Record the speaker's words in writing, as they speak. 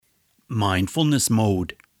Mindfulness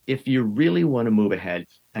mode. If you really want to move ahead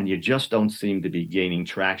and you just don't seem to be gaining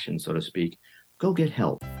traction, so to speak, go get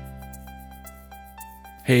help.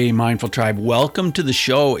 Hey, Mindful Tribe, welcome to the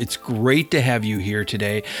show. It's great to have you here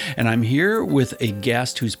today. And I'm here with a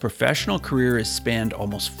guest whose professional career has spanned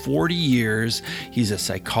almost 40 years. He's a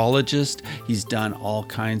psychologist. He's done all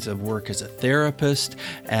kinds of work as a therapist.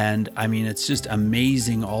 And I mean, it's just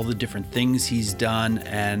amazing all the different things he's done.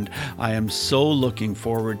 And I am so looking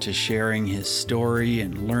forward to sharing his story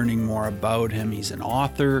and learning more about him. He's an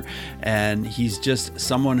author, and he's just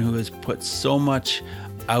someone who has put so much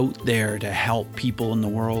out there to help people in the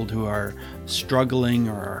world who are struggling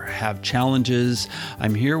or have challenges.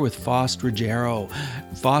 I'm here with Faust Ruggiero.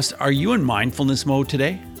 Faust, are you in mindfulness mode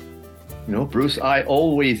today? Bruce, I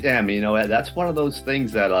always am. That's one of those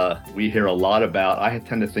things that we hear a lot about. I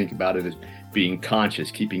tend to think about it as being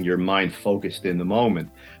conscious, keeping your mind focused in the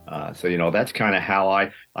moment. So that's kind of how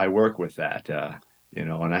I work with that,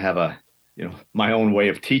 and I have my own way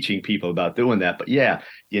of teaching people about doing that. But yeah,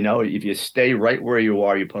 if you stay right where you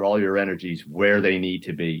are, you put all your energies where they need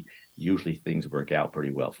to be, usually things work out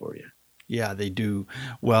pretty well for you. Yeah, they do.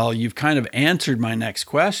 Well, you've kind of answered my next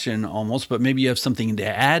question almost, but maybe you have something to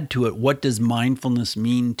add to it. What does mindfulness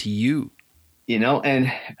mean to you?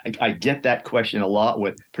 And I get that question a lot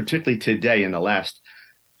particularly today in the last,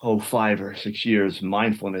 5 or 6 years,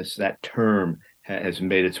 mindfulness, that term has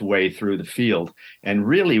made its way through the field. And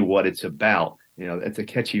really what it's about, it's a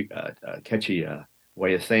catchy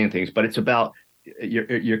way of saying things, but it's about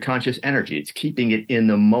your conscious energy. It's keeping it in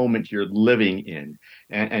the moment you're living in.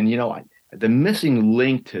 And the missing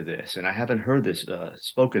link to this, and I haven't heard this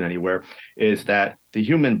spoken anywhere, is that the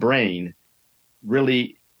human brain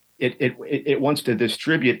really, it wants to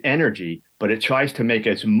distribute energy, but it tries to make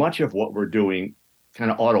as much of what we're doing kind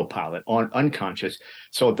of autopilot, unconscious,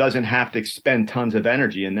 so it doesn't have to expend tons of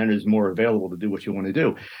energy, and then is more available to do what you want to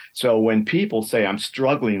do. So when people say, I'm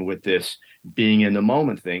struggling with this being in the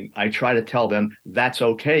moment thing, I try to tell them that's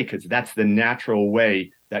okay, because that's the natural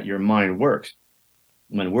way that your mind works.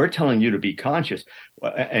 When we're telling you to be conscious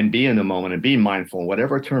and be in the moment and be mindful,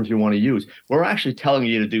 whatever terms you want to use, we're actually telling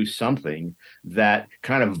you to do something that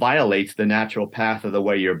kind of violates the natural path of the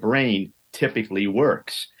way your brain typically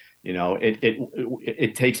works.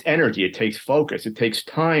 It takes energy, it takes focus, it takes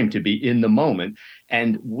time to be in the moment.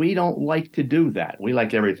 And we don't like to do that. We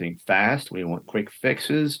like everything fast. We want quick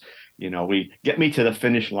fixes. We get me to the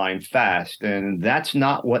finish line fast. And that's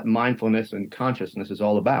not what mindfulness and consciousness is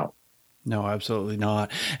all about. No, absolutely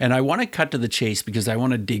not. And I want to cut to the chase because I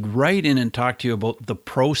want to dig right in and talk to you about the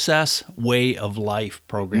Process Way of Life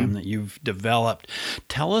program that you've developed.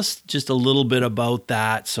 Tell us just a little bit about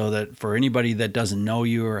that so that for anybody that doesn't know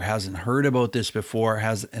you or hasn't heard about this before,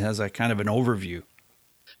 has a kind of an overview.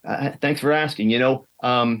 Thanks for asking.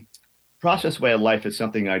 Process Way of Life is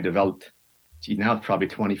something I developed, now it's probably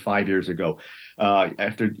 25 years ago.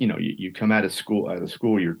 After, you come out of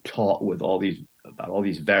school, you're taught with all these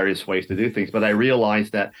various ways to do things. But I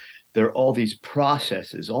realized that there are all these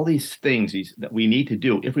processes, all these things that we need to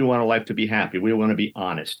do if we want a life to be happy. We want to be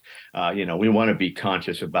honest. We want to be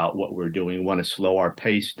conscious about what we're doing. We want to slow our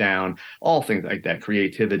pace down, all things like that,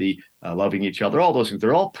 creativity, loving each other, all those things.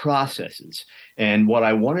 They're all processes. And what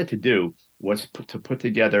I wanted to do was to put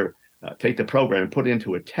together, take the program and put it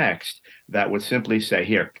into a text that would simply say,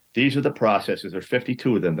 here, these are the processes. There are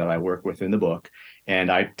 52 of them that I work with in the book.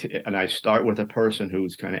 And I start with a person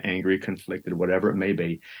who's kind of angry, conflicted, whatever it may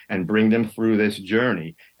be, and bring them through this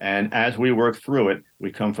journey. And as we work through it,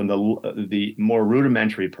 we come from the more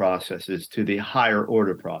rudimentary processes to the higher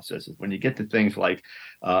order processes. When you get to things like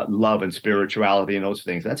love and spirituality and those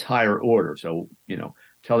things, that's higher order. So,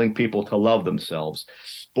 telling people to love themselves,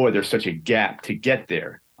 boy, there's such a gap to get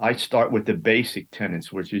there. I start with the basic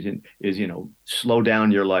tenets, which is slow down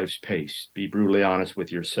your life's pace, be brutally honest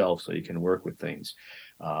with yourself so you can work with things.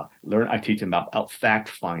 I teach them about fact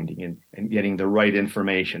finding and getting the right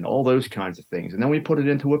information, all those kinds of things. And then we put it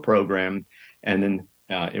into a program, and then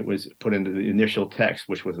it was put into the initial text,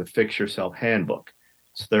 which was the Fix Yourself Handbook.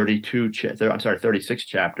 It's 36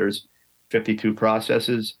 chapters, 52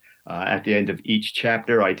 processes. At the end of each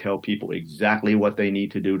chapter, I tell people exactly what they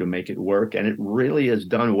need to do to make it work, and it really has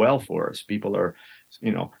done well for us. People are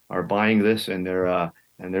buying this, and they're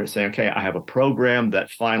saying, "Okay, I have a program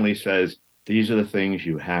that finally says these are the things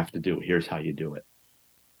you have to do. Here's how you do it."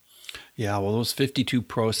 Yeah, well, those 52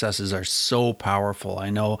 processes are so powerful, I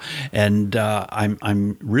know, and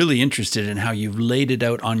I'm really interested in how you've laid it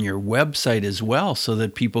out on your website as well, so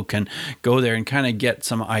that people can go there and kind of get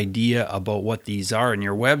some idea about what these are. And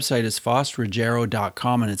your website is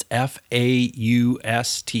faustruggiero.com, and it's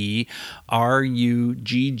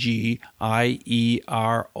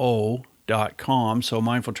FAUSTRUGGIERO.com. So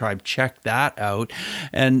Mindful Tribe, check that out.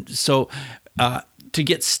 And so to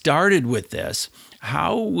get started with this,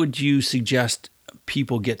 how would you suggest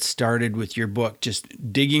people get started with your book?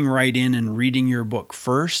 Just digging right in and reading your book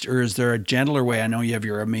first? Or is there a gentler way? I know you have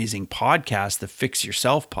your amazing podcast, the Fix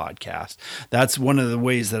Yourself podcast. That's one of the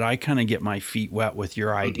ways that I kind of get my feet wet with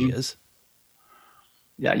your ideas.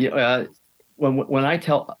 Yeah. When I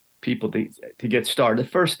tell people to get started, the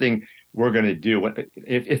first thing we're going to do,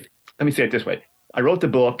 if let me say it this way. I wrote the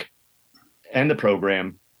book and the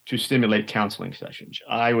program to stimulate counseling sessions.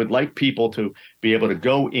 I would like people to be able to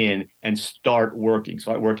go in and start working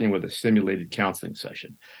with a stimulated counseling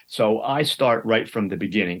session. So I start right from the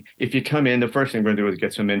beginning. If you come in, the first thing we're going to do is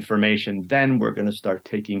get some information. Then we're going to start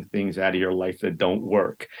taking things out of your life that don't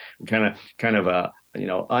work. Kind of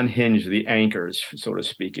unhinge the anchors, so to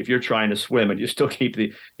speak. If you're trying to swim and you still keep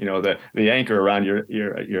the anchor around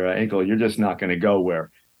your ankle, you're just not going to go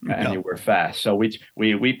anywhere fast. So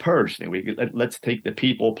we purge things. Let's take the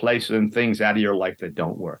people, places, and things out of your life that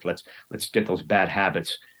don't work. Let's get those bad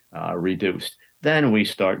habits reduced. Then we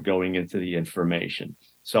start going into the information.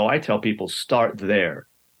 So I tell people, start there.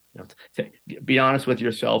 Be honest with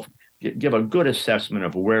yourself. Give a good assessment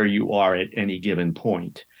of where you are at any given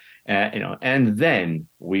point, and then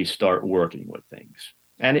we start working with things.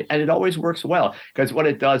 And it always works well, because what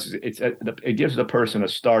it does is it gives the person a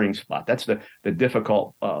starting spot. That's the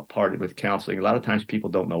difficult part with counseling. A lot of times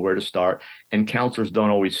people don't know where to start, and counselors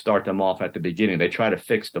don't always start them off at the beginning. They try to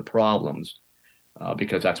fix the problems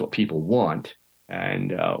because that's what people want.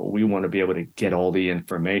 And we want to be able to get all the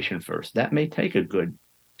information first. That may take a good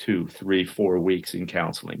 2, 3, 4 weeks in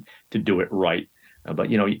counseling to do it right. But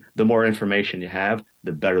the more information you have,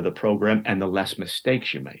 the better the program and the less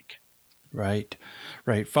mistakes you make. Right.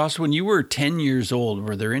 Faust, when you were 10 years old,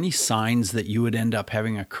 were there any signs that you would end up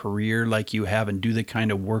having a career like you have and do the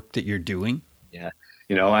kind of work that you're doing? Yeah.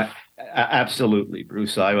 Absolutely,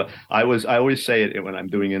 Bruce. I always say it when I'm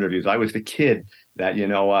doing interviews. I was the kid that,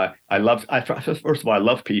 first of all, I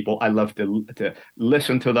love people. I love to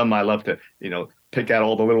listen to them. I love to, pick out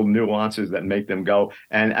all the little nuances that make them go.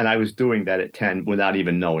 And I was doing that at 10 without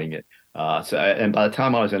even knowing it. And by the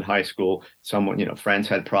time I was in high school, friends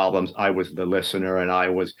had problems. I was the listener, and I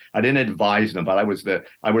didn't advise them, but I was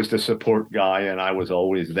the support guy, and I was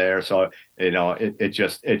always there. So, it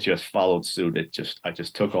just followed suit. I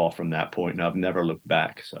just took off from that point, and I've never looked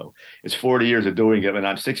back. So it's 40 years of doing it, and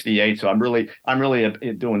I'm 68. So I'm really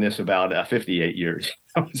doing this about 58 years.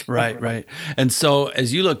 Right. And so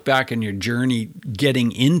as you look back on your journey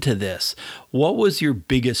getting into this, what was your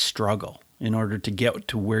biggest struggle in order to get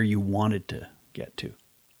to where you wanted to get to?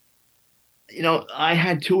 I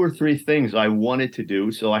had 2 or 3 things I wanted to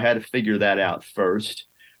do, so I had to figure that out first.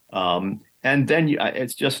 And then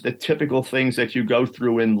it's just the typical things that you go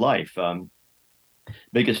through in life.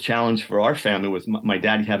 Biggest challenge for our family was my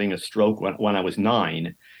dad having a stroke when I was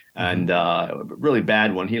 9. And really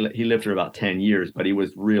bad one. He lived for about 10 years, but he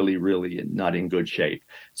was really, really not in good shape.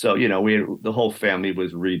 So, the whole family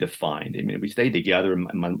was redefined. I mean, we stayed together.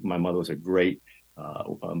 My mother was a great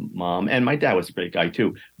mom, and my dad was a great guy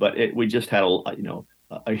too. But we just had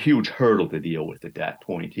a huge hurdle to deal with at that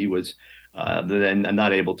point. He was then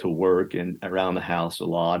not able to work and around the house a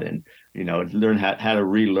lot, and learn how to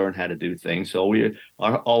relearn how to do things. So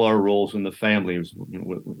all our roles in the family was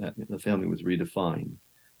redefined.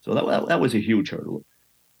 So that was a huge hurdle.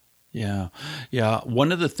 Yeah.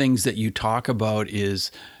 One of the things that you talk about is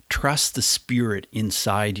trust the spirit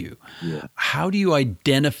inside you. Yeah. How do you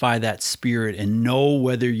identify that spirit and know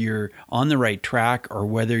whether you're on the right track or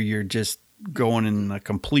whether you're just going in a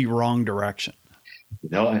complete wrong direction?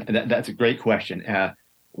 That's a great question.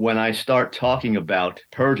 When I start talking about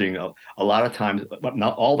purging, a lot of times, but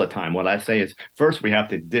not all the time, what I say is first we have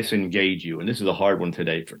to disengage you. And this is a hard one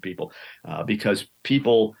today for people because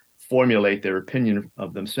people formulate their opinion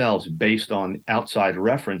of themselves based on outside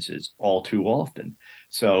references all too often.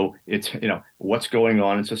 So it's, what's going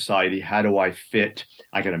on in society? How do I fit?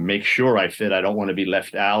 I got to make sure I fit. I don't want to be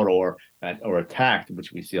left out or attacked,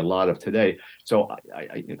 which we see a lot of today. So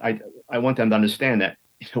I want them to understand that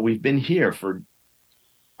we've been here for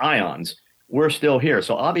ions. We're still here.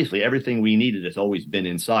 So obviously everything we needed has always been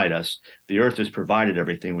inside us. The earth has provided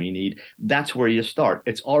everything we need. That's where you start.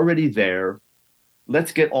 It's already there.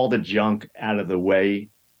 Let's get all the junk out of the way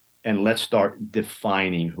and let's start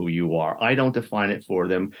defining who you are. I don't define it for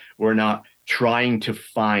them. We're not trying to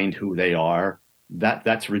find who they are.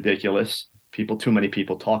 That's ridiculous. Too many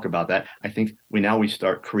people talk about that. I think we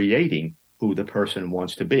start creating who the person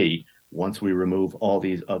wants to be once we remove all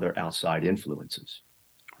these other outside influences.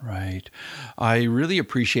 Right. I really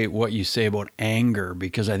appreciate what you say about anger,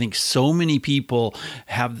 because I think so many people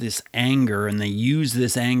have this anger and they use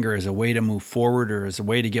this anger as a way to move forward or as a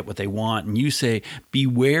way to get what they want. And you say,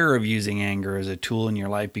 beware of using anger as a tool in your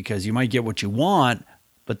life, because you might get what you want,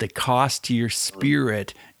 but the cost to your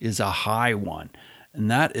spirit is a high one. And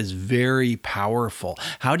that is very powerful.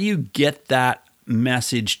 How do you get that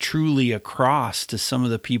message truly across to some of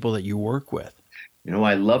the people that you work with?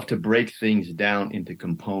 I love to break things down into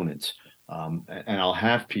components. And I'll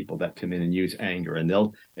have people that come in and use anger, and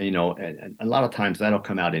they'll, and a lot of times that'll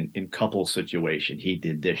come out in couple situation. He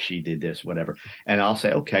did this, she did this, whatever. And I'll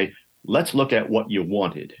say, okay, let's look at what you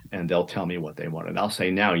wanted. And they'll tell me what they wanted. I'll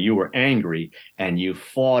say, now you were angry and you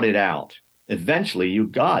fought it out. Eventually you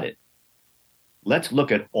got it. Let's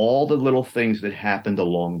look at all the little things that happened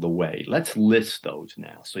along the way. Let's list those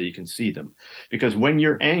now so you can see them. Because when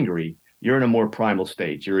you're angry, you're in a more primal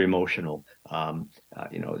state. You're emotional, and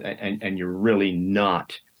you're really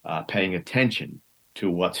not paying attention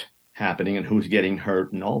to what's happening and who's getting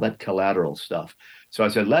hurt and all that collateral stuff. So I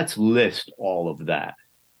said, let's list all of that.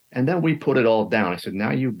 And then we put it all down. I said,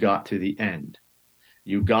 now you got to the end.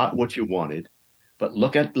 You got what you wanted, but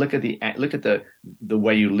look at the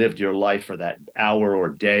way you lived your life for that hour or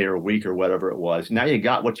day or week or whatever it was. Now you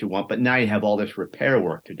got what you want, but now you have all this repair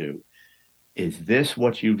work to do. Is this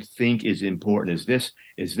what you think is important?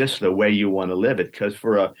 Is this the way you want to live it? Because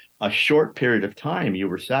for a short period of time you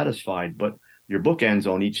were satisfied, but your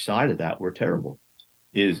bookends on each side of that were terrible.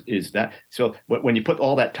 Is that so? When you put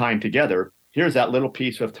all that time together, here's that little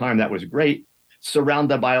piece of time that was great,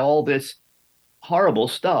 surrounded by all this horrible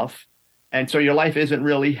stuff, and so your life isn't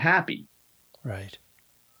really happy. Right.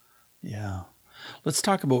 Yeah. Let's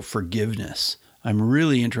talk about forgiveness. I'm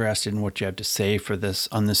really interested in what you have to say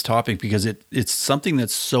on this topic, because it's something that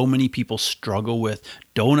so many people struggle with,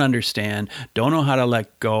 don't understand, don't know how to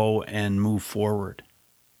let go and move forward.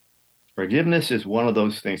 Forgiveness is one of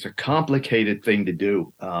those things, a complicated thing to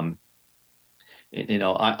do. I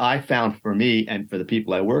found for me and for the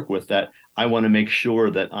people I work with that I want to make sure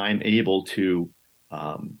that I'm able to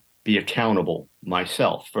be accountable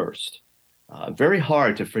myself first. Very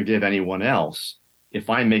hard to forgive anyone else if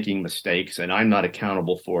I'm making mistakes and I'm not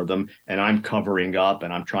accountable for them and I'm covering up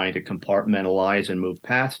and I'm trying to compartmentalize and move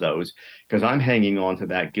past those, because I'm hanging on to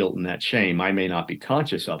that guilt and that shame. I may not be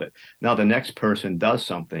conscious of it. Now the next person does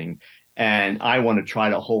something and I want to try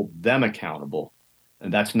to hold them accountable,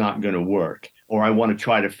 and that's not going to work. Or I want to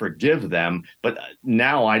try to forgive them, but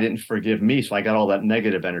now I didn't forgive me, so I got all that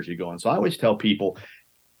negative energy going. So I always tell people,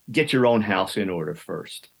 get your own house in order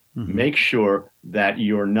first. Mm-hmm. Make sure that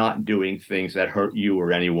you're not doing things that hurt you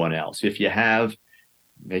or anyone else. If you have,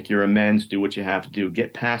 make your amends, do what you have to do.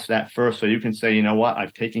 Get past that first so you can say, you know what,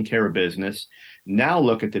 I've taken care of business. Now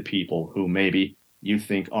look at the people who maybe you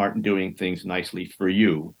think aren't doing things nicely for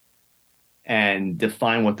you and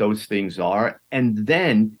define what those things are. And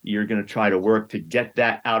then you're going to try to work to get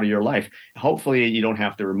that out of your life. Hopefully you don't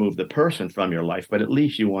have to remove the person from your life, but at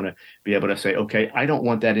least you want to be able to say, okay, I don't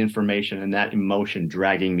want that information and that emotion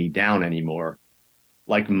dragging me down anymore,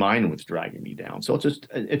 like mine was dragging me down. So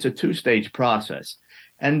it's a two-stage process.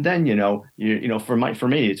 And then, for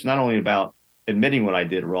me, it's not only about admitting what I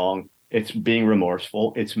did wrong, it's being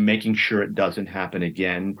remorseful. It's making sure it doesn't happen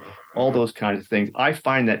again. All those kinds of things. I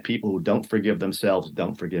find that people who don't forgive themselves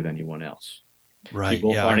don't forgive anyone else. Right.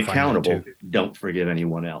 People who aren't accountable don't forgive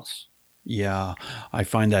anyone else. Yeah, I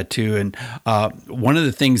find that too. And one of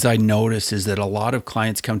the things I notice is that a lot of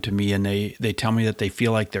clients come to me and they tell me that they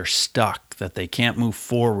feel like they're stuck, that they can't move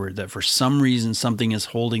forward, that for some reason something is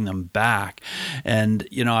holding them back. And,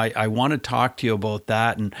 I want to talk to you about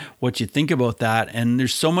that and what you think about that. And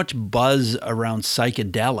there's so much buzz around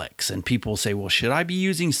psychedelics, and people say, well, should I be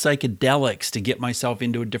using psychedelics to get myself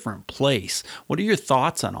into a different place? What are your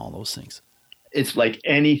thoughts on all those things? It's like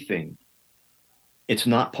anything. It's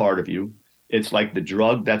not part of you. It's like the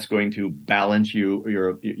drug that's going to balance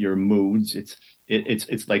your moods.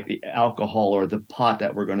 It's like the alcohol or the pot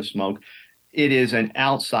that we're going to smoke. It is an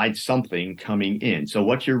outside something coming in. So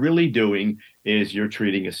what you're really doing is you're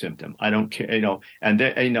treating a symptom. I don't care,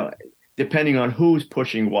 and depending on who's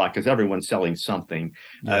pushing what, because everyone's selling something,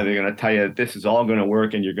 they're going to tell you this is all going to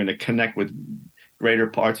work and you're going to connect with greater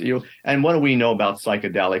parts of you. And what do we know about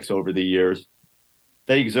psychedelics over the years?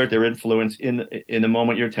 They exert their influence in the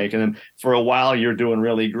moment you're taking them. For a while, you're doing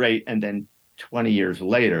really great, and then 20 years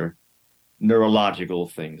later, neurological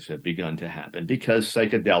things have begun to happen because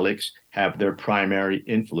psychedelics have their primary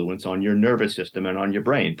influence on your nervous system and on your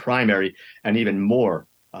brain, primary and even more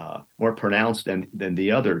pronounced than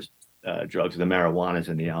the other drugs, the marijuanas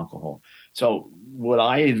and the alcohol. So would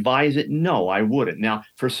I advise it? No, I wouldn't. Now,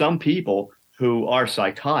 for some people who are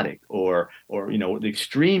psychotic or the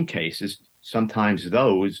extreme cases, sometimes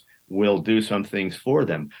those will do some things for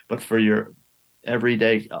them. But for your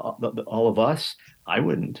everyday, all of us, I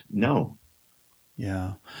wouldn't. No.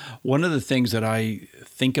 Yeah. One of the things that I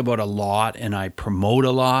think about a lot and I promote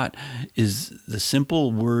a lot is the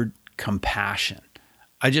simple word compassion.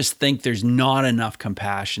 I just think there's not enough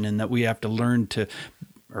compassion, and that we have to learn to,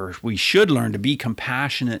 or we should learn to be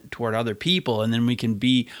compassionate toward other people, and then we can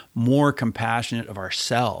be more compassionate of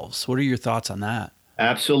ourselves. What are your thoughts on that?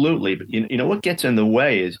 Absolutely. But what gets in the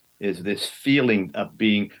way is this feeling of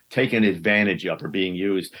being taken advantage of or being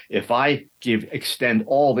used. If I extend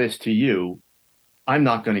all this to you, I'm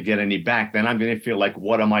not going to get any back. Then I'm going to feel like,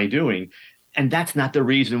 what am I doing? And that's not the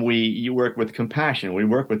reason you work with compassion. We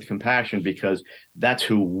work with compassion because that's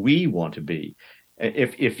who we want to be.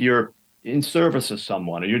 If you're in service of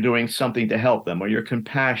someone, or you're doing something to help them, or you're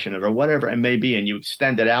compassionate, or whatever it may be, and you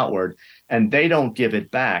extend it outward and they don't give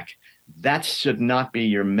it back, that should not be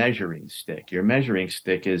your measuring stick. Your measuring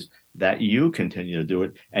stick is that you continue to do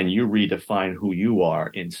it and you redefine who you are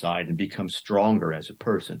inside and become stronger as a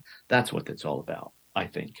person. That's what it's all about, I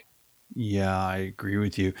think. Yeah, I agree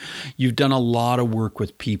with you. You've done a lot of work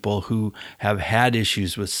with people who have had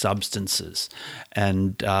issues with substances,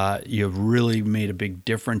 and you've really made a big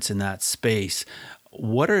difference in that space.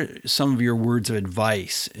 What are some of your words of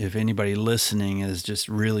advice if anybody listening is just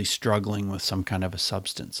really struggling with some kind of a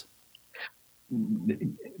substance?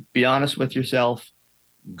 Be honest with yourself.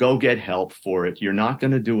 Go get help for it. You're not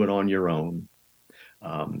going to do it on your own.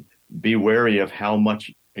 Be wary of how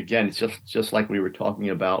much. Again, it's just like we were talking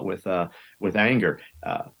about with anger.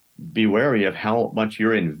 Be wary of how much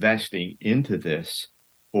you're investing into this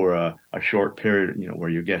for a short period, where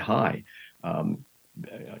you get high.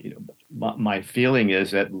 My feeling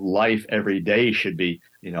is that life every day should be,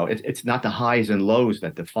 it's not the highs and lows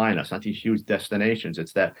that define us, not these huge destinations.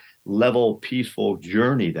 It's that level, peaceful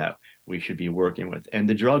journey that we should be working with. And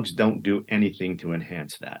the drugs don't do anything to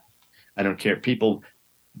enhance that. I don't care. People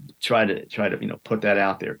try to put that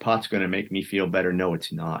out there. Pot's going to make me feel better. No,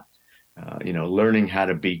 it's not. Learning how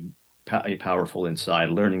to be powerful inside,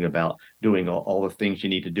 learning about doing all the things you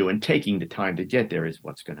need to do and taking the time to get there is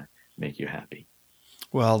what's going to make you happy.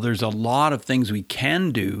 Well, there's a lot of things we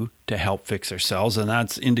can do to help fix ourselves, and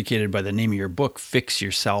that's indicated by the name of your book, Fix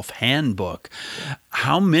Yourself Handbook.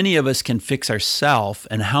 How many of us can fix ourselves,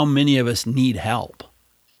 and how many of us need help?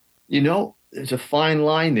 There's a fine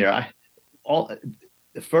line there.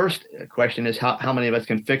 The first question is how many of us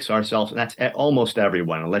can fix ourselves, and that's almost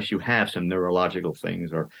everyone, unless you have some neurological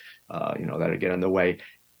things or that get in the way.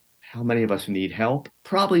 How many of us need help?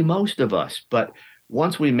 Probably most of us, but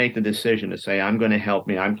once we make the decision to say, I'm going to help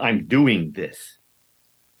me, I'm doing this,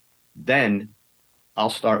 then I'll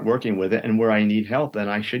start working with it. And where I need help, then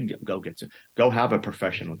I should go have a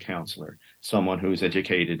professional counselor, someone who's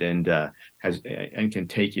educated and can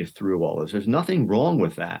take you through all this. There's nothing wrong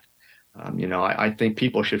with that. I think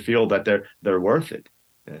people should feel that they're worth it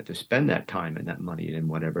to spend that time and that money and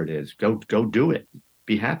whatever it is. Go do it.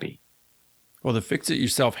 Be happy. Well, the Fix It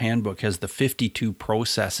Yourself Handbook has the 52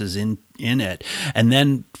 processes in it. And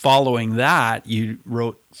then following that, you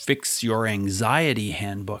wrote Fix Your Anxiety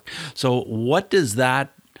Handbook. So what does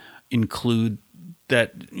that include?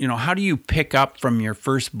 How do you pick up from your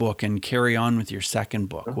first book and carry on with your second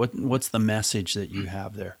book? What's the message that you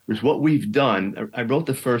have there? Here's what we've done. I wrote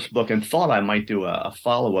the first book and thought I might do a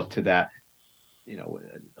follow-up to that,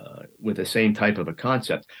 with the same type of a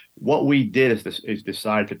concept. What we did is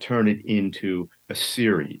decide to turn it into a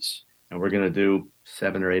series, and we're going to do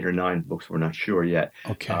 7 or 8 or 9 books. We're not sure yet.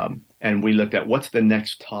 Okay. And we looked at what's the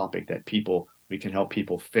next topic that we can help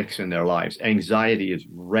people fix in their lives. Anxiety is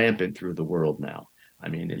rampant through the world now. I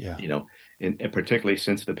mean, and particularly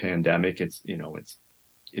since the pandemic, it's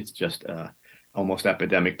just almost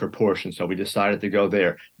epidemic proportion. So we decided to go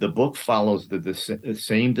there. The book follows the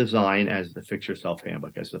same design as the Fix Yourself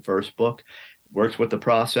Handbook, as the first book. Works with the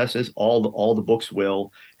processes. All the books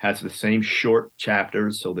has the same short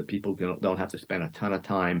chapters so that people don't have to spend a ton of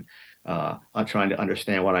time trying to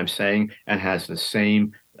understand what I'm saying, and has the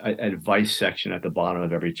same advice section at the bottom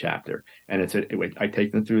of every chapter. And I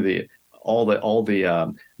take them through all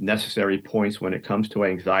the necessary points when it comes to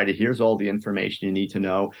anxiety. Here's all the information you need to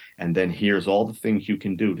know, and then here's all the things you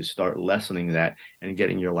can do to start lessening that and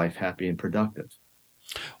getting your life happy and productive.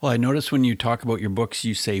 Well, I notice when you talk about your books,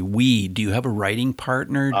 you say we. Do you have a writing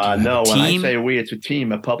partner? Do you have a No, when I team? say we, it's a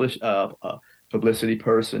team, a publicity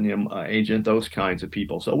person, agent, those kinds of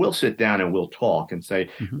people. So we'll sit down and we'll talk and say,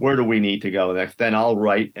 Mhm. where do we need to go next? Then I'll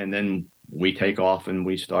write, and then we take off and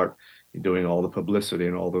we start doing all the publicity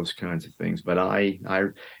and all those kinds of things. But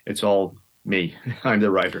it's all me. I'm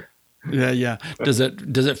the writer. Yeah, yeah. Does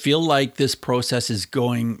it feel like this process is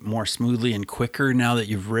going more smoothly and quicker now that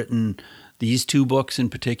you've written these two books in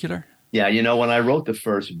particular? Yeah, when I wrote the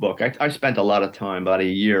first book, I spent a lot of time, about a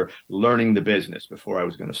year, learning the business before I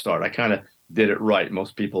was going to start. I kind of did it right.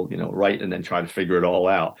 Most people, write and then try to figure it all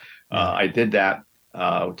out. Yeah. I did that.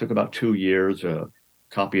 It took about 2 years.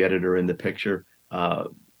 Copy editor in the picture.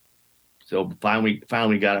 So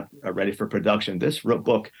finally got it ready for production. This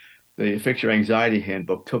book, the Fix Your Anxiety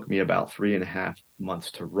Handbook, took me about 3.5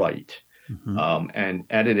 months to write, Hmm. and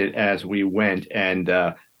edit it as we went. And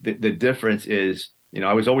the difference is,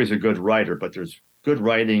 I was always a good writer, but there's good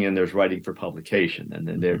writing and there's writing for publication, and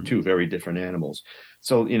then they're Hmm. two very different animals.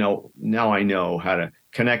 So, now I know how to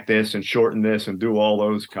connect this and shorten this and do all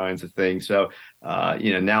those kinds of things. So,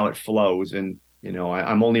 now it flows, and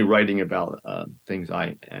I'm only writing about things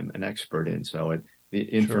I am an expert in. So the Sure.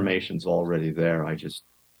 information's already there. I just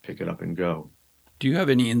pick it up and go. Do you have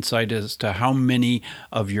any insight as to how many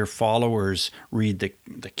of your followers read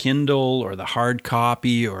the Kindle or the hard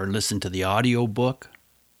copy or listen to the audio book?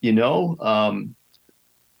 You know,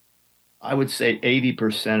 I would say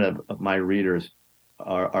 80% of my readers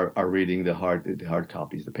are reading the hard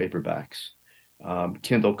copies, the paperbacks.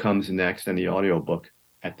 Kindle comes next, and the audiobook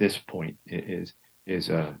at this point is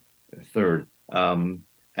a third.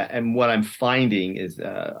 And what I'm finding is,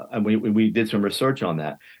 and we did some research on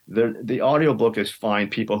that. The audiobook is fine.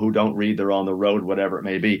 People who don't read, they're on the road, whatever it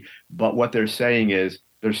may be. But what they're saying is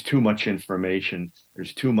there's too much information.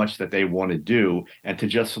 There's too much that they want to do, and to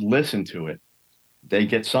just listen to it, they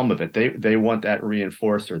get some of it. They want that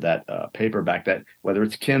reinforcer, that paperback, that whether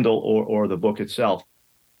it's Kindle or the book itself,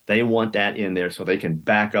 they want that in there so they can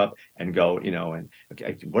back up and go, and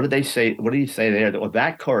okay, what did they say? What did he say there? Well,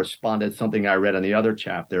 that corresponded to something I read in the other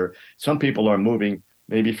chapter. Some people are moving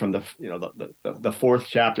maybe from the fourth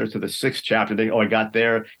chapter to the sixth chapter. I got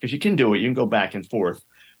there, because you can do it. You can go back and forth.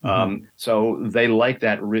 Hmm. So they like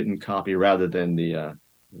that written copy rather than the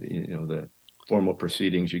formal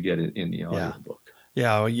proceedings you get in the Yeah. audiobook.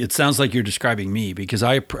 Yeah, well, it sounds like you're describing me, because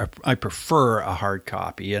I prefer a hard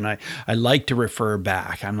copy, and I like to refer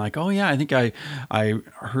back. I'm like, oh yeah, I think I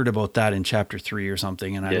heard about that in chapter 3 or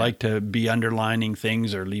something, and I Yeah. like to be underlining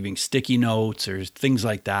things or leaving sticky notes or things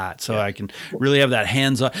like that, so Yeah. I can really have that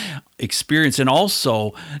hands-on experience. And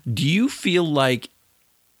also, do you feel like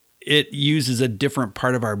it uses a different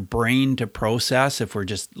part of our brain to process if we're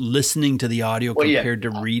just listening to the audio Well, yeah. compared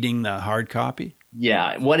to reading the hard copy?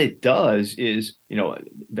 Yeah, what it does is, the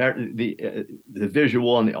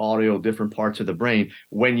visual and the audio, different parts of the brain.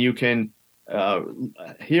 When you can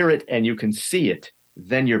hear it and you can see it,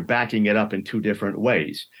 then you're backing it up in two different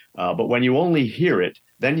ways. But when you only hear it,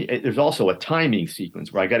 then there's also a timing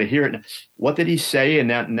sequence where I got to hear it. What did he say? And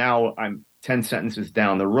now I'm 10 sentences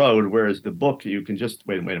down the road. Whereas the book, you can just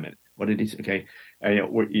wait a minute. What did he say? Okay,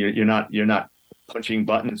 you're not punching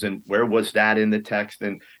buttons, and where was that in the text?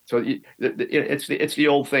 And so it's the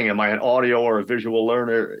old thing. Am I an audio or a visual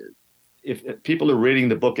learner? If people are reading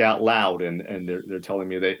the book out loud, and they're telling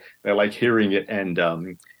me they like hearing it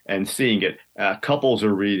and seeing it, couples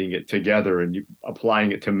are reading it together and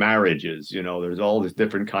applying it to marriages. There's all these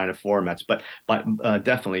different kind of formats, but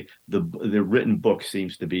definitely the written book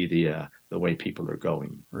seems to be the way people are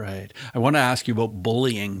going. Right. I want to ask you about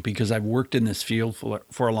bullying, because I've worked in this field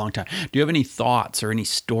for a long time. Do you have any thoughts or any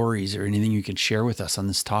stories or anything you can share with us on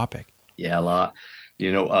this topic? Yeah, a lot.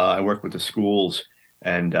 I work with the schools,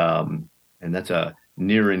 and that's a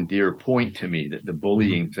near and dear point to me, that the Mhm.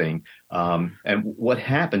 bullying thing. And what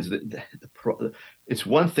happens? It's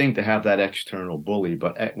one thing to have that external bully,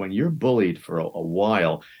 but when you're bullied for a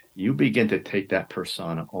while, you begin to take that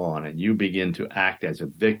persona on, and you begin to act as a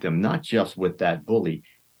victim, not just with that bully,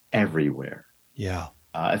 everywhere. Yeah.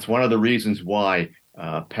 It's one of the reasons why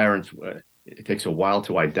parents, it takes a while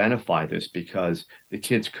to identify this, because the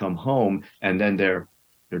kids come home and then they're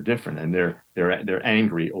different, and they're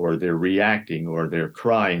angry, or they're reacting, or they're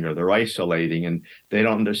crying, or they're isolating, and they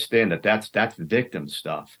don't understand that that's victim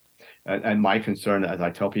stuff. And my concern, as I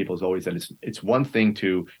tell people, is always that it's one thing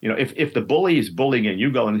to, if the bully is bullying and you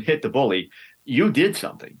go and hit the bully, you did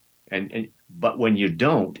something. But when you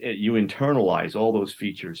don't, you internalize all those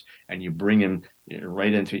features, and you bring them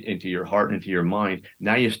right into your heart, into your mind.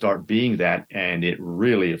 Now you start being that, and it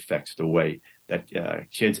really affects the way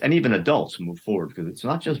kids and even adults move forward, because it's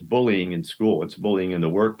not just bullying in school; it's bullying in the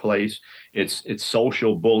workplace. It's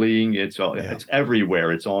social bullying. Yeah. It's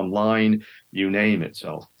everywhere. It's online. You name it.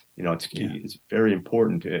 So Yeah. it's very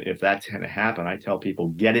important. If that's going to happen, I tell people,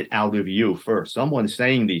 get it out of you first. Someone's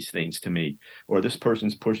saying these things to me, or this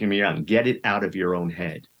person's pushing me around. Get it out of your own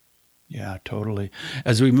head. Yeah, totally.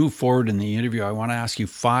 As we move forward in the interview, I want to ask you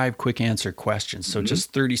 5 quick answer questions. So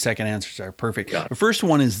just 30-second answers are perfect. Yeah. The first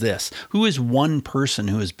one is this: who is one person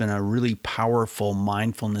who has been a really powerful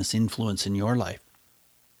mindfulness influence in your life?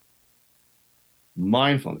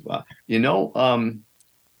 Mindfulness.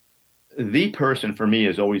 The person for me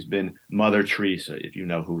has always been Mother Teresa, if you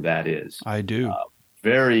know who that is. I do.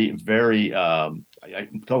 Very, very, I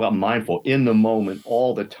talk about mindful, in the moment,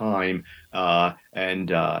 all the time, and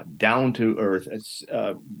down to earth. It's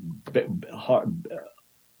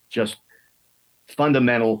just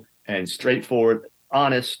fundamental and straightforward,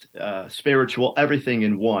 honest, spiritual, everything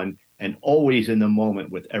in one, and always in the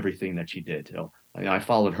moment with everything that she did. So I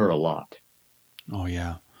followed her a lot. Oh,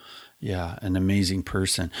 yeah. Yeah, an amazing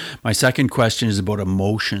person. My second question is about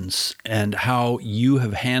emotions and how you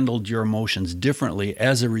have handled your emotions differently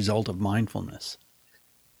as a result of mindfulness.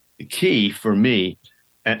 The key for me,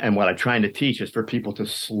 and what I'm trying to teach, is for people to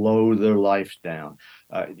slow their life down.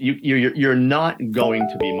 You're not going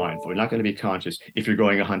to be mindful. You're not going to be conscious if you're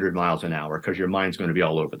going 100 miles an hour, because your mind's going to be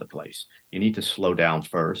all over the place. You need to slow down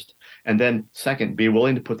first. And then second, be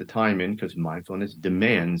willing to put the time in, because mindfulness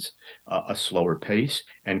demands a slower pace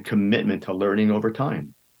and commitment to learning over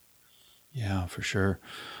time. Yeah, for sure.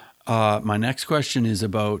 My next question is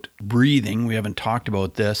about breathing. We haven't talked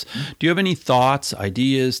about this. Do you have any thoughts,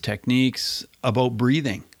 ideas, techniques about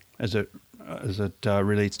breathing as it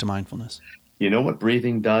relates to mindfulness? You know what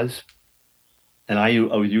breathing does? And I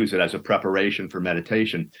use it as a preparation for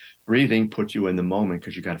meditation. Breathing puts you in the moment,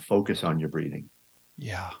 because you got to focus on your breathing.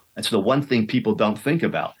 Yeah. That's the one thing people don't think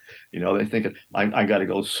about. They think, I got to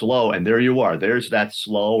go slow. And there you are. There's that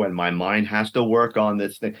slow. And my mind has to work on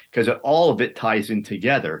this thing, because all of it ties in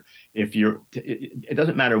together. It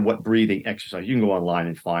doesn't matter what breathing exercise. You can go online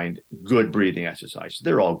and find good breathing exercises.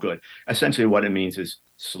 They're all good. Essentially, what it means is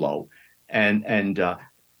slow and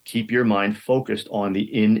keep your mind focused on the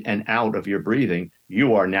in and out of your breathing.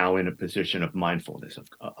 You are now in a position of mindfulness,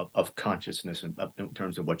 of consciousness in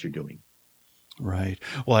terms of what you're doing. Right.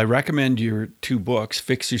 Well, I recommend your 2 books,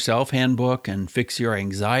 Fix Yourself Handbook and Fix Your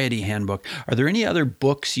Anxiety Handbook. Are there any other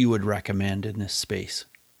books you would recommend in this space?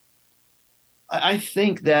 I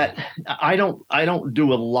think that I don't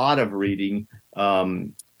do a lot of reading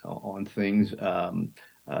on things.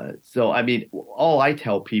 So I mean, all I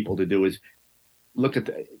tell people to do is look at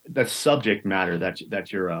the subject matter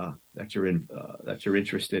that you're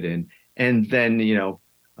interested in, and then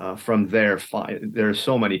from there, there's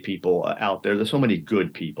so many people out there. There's so many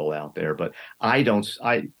good people out there, but I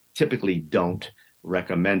typically don't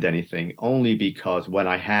recommend anything, only because when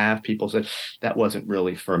I have people say that wasn't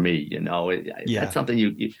really for me, that's something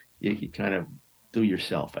you kind of do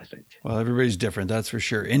yourself, I think. Well, everybody's different, that's for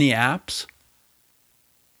sure. Any apps?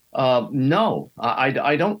 No,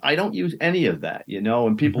 I don't use any of that,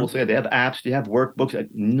 and people will say they have apps. Do you have workbooks?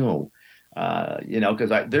 No, because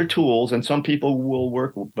they're tools, and some people will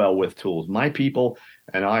work well with tools. My people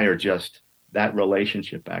and I are just that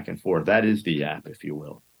relationship back and forth. That is the app, if you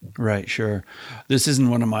will. Right, sure. This isn't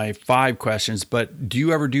one of my 5 questions, but do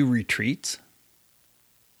you ever do retreats?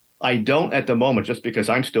 I don't at the moment, just because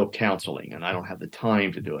I'm still counseling and I don't have the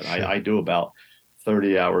time to do it. Sure. I do about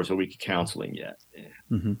 30 hours a week of counseling yet.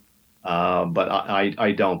 Mm-hmm. But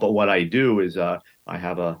I don't. But what I do is I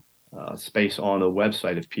have a space on the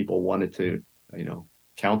website. If people wanted to,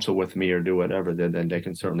 counsel with me or do whatever, then they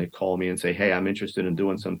can certainly call me and say, hey, I'm interested in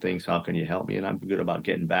doing some things. How can you help me? And I'm good about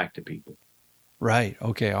getting back to people. Right.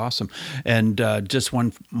 Okay, awesome. And just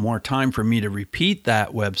one more time for me to repeat that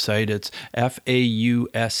website. It's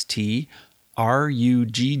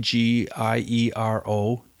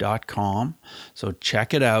FaustRuggiero.com. So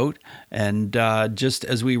check it out. And just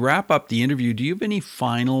as we wrap up the interview, do you have any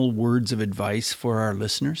final words of advice for our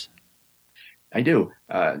listeners? I do.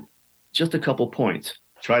 Just a couple points.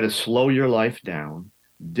 Try to slow your life down.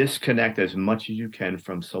 Disconnect as much as you can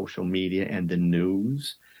from social media and the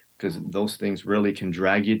news, because those things really can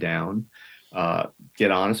drag you down.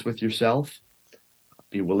 Get honest with yourself.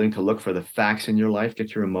 Be willing to look for the facts in your life.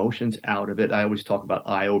 Get your emotions out of it. I always talk about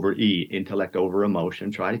I over E, intellect over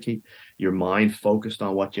emotion. Try to keep your mind focused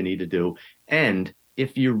on what you need to do. And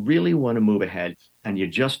if you really want to move ahead and you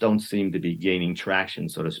just don't seem to be gaining traction,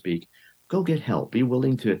 so to speak, go get help. Be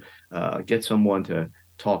willing to get someone to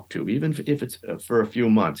talk to, even if it's for a few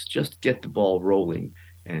months. Just get the ball rolling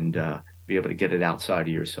and be able to get it outside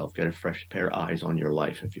of yourself, get a fresh pair of eyes on your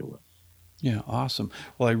life, if you will. Yeah, awesome.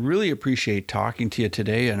 Well, I really appreciate talking to you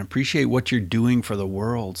today and appreciate what you're doing for the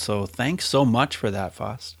world. So thanks so much for that,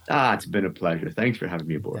 Faust. It's been a pleasure. Thanks for having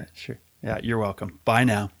me aboard. Yeah, sure. Yeah, you're welcome. Bye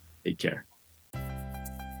now. Take care.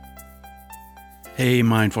 Hey,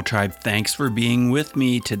 Mindful Tribe, thanks for being with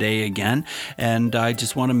me today again. And I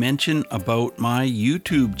just want to mention about my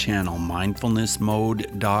YouTube channel,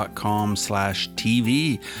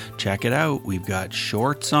 mindfulnessmode.com/TV. Check it out. We've got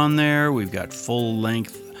shorts on there. We've got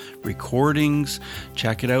full-length recordings.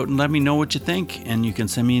 Check it out and let me know what you think. And you can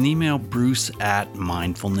send me an email,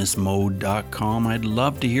 bruce@mindfulnessmode.com. I'd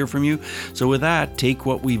love to hear from you. So with that, take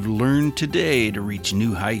what we've learned today to reach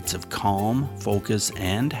new heights of calm, focus,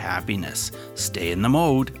 and happiness. Stay in the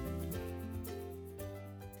mode.